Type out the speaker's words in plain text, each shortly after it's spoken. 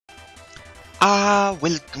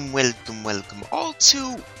Welcome all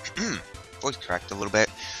to, voice cracked a little bit,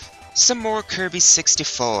 some more Kirby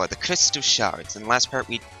 64, the Crystal Shards. In the last part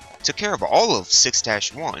we took care of all of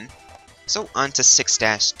 6-1, so on to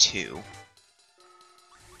 6-2.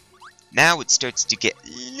 Now it starts to get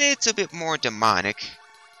a little bit more demonic.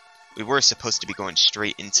 We were supposed to be going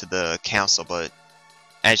straight into the castle, but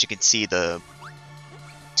as you can see,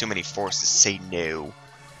 too many forces say no.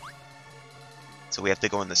 So we have to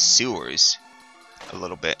go in the sewers a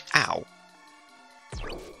little bit. Ow.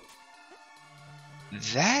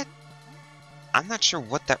 That, I'm not sure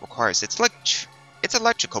what that requires. It's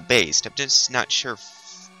electrical based. I'm just not sure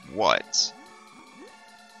what.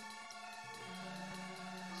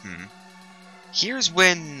 Here's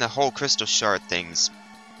when the whole crystal shard things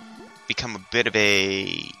become a bit of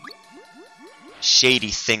a shady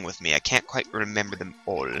thing with me. I can't quite remember them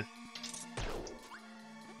all.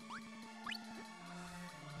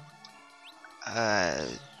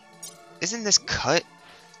 Isn't this cut?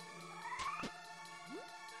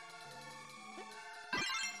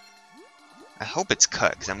 I hope it's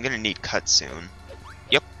cut, because I'm gonna need cut soon.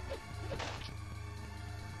 Yep.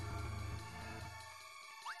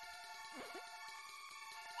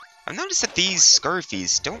 I've noticed that these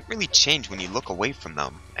Scarfies don't really change when you look away from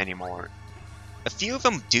them anymore. A few of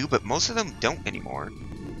them do, but most of them don't anymore.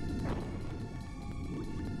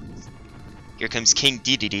 Here comes King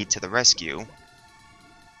Dedede to the rescue.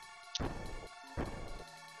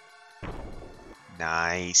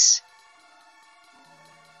 Nice.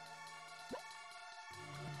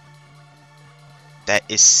 That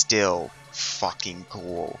is still fucking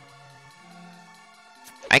cool.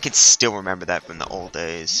 I can still remember that from the old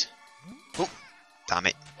days. Oh, damn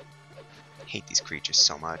it. I hate these creatures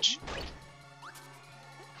so much.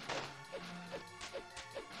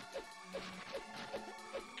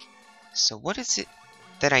 So what is it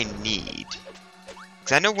that I need?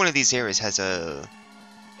 Because I know one of these areas has a...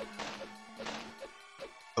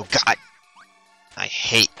 Oh god! I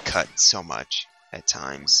hate cut so much at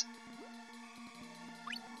times.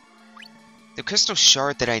 The crystal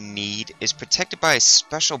shard that I need is protected by a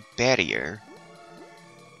special barrier,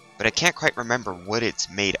 but I can't quite remember what it's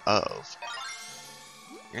made of.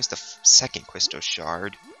 Here's the second crystal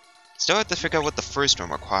shard. Still have to figure out what the first one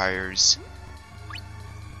requires,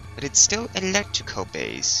 but it's still electrical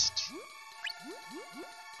based.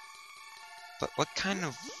 But what kind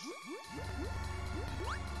of...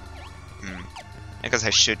 I guess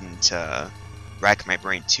I shouldn't rack my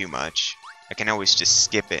brain too much. I can always just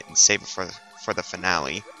skip it and save it for the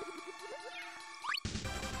finale.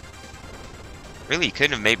 Really, you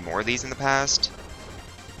couldn't have made more of these in the past?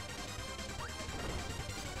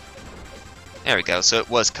 There we go, so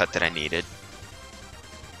it was cut that I needed.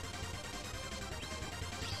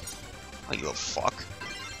 Oh, you little fuck.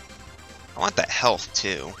 I want that health,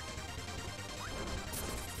 too.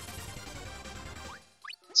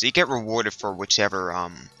 So you get rewarded for whichever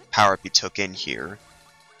power-up you took in here.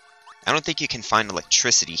 I don't think you can find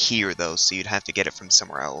electricity here, though, so you'd have to get it from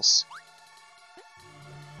somewhere else.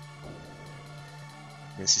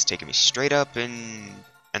 This is taking me straight up in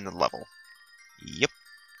the level. Yep.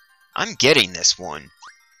 I'm getting this one.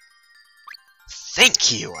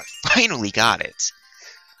 Thank you! I finally got it!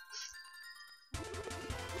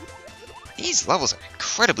 These levels are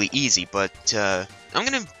incredibly easy, but I'm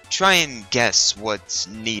gonna try and guess what's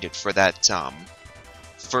needed for that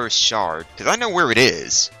first shard, because I know where it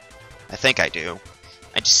is. I think I do.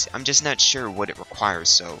 I'm just not sure what it requires,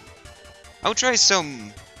 so I'll try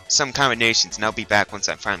some combinations and I'll be back once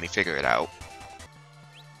I finally figure it out.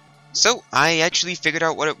 So I actually figured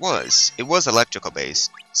out what it was. It was electrical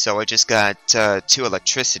based, so I just got 2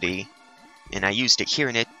 electricity and I used it here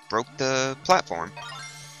and it broke the platform.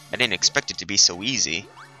 I didn't expect it to be so easy.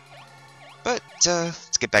 But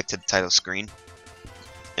let's get back to the title screen.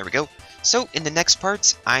 There we go. So in the next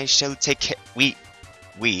part, I shall take care. We,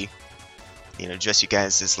 you know, address you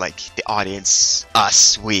guys as like the audience.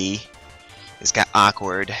 Us, we. This got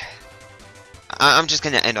awkward. I'm just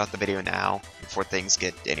gonna end off the video now before things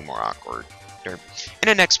get any more awkward. In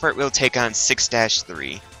the next part, we'll take on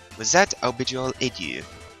 6-3. With that, I'll bid you all adieu.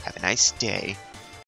 Have a nice day.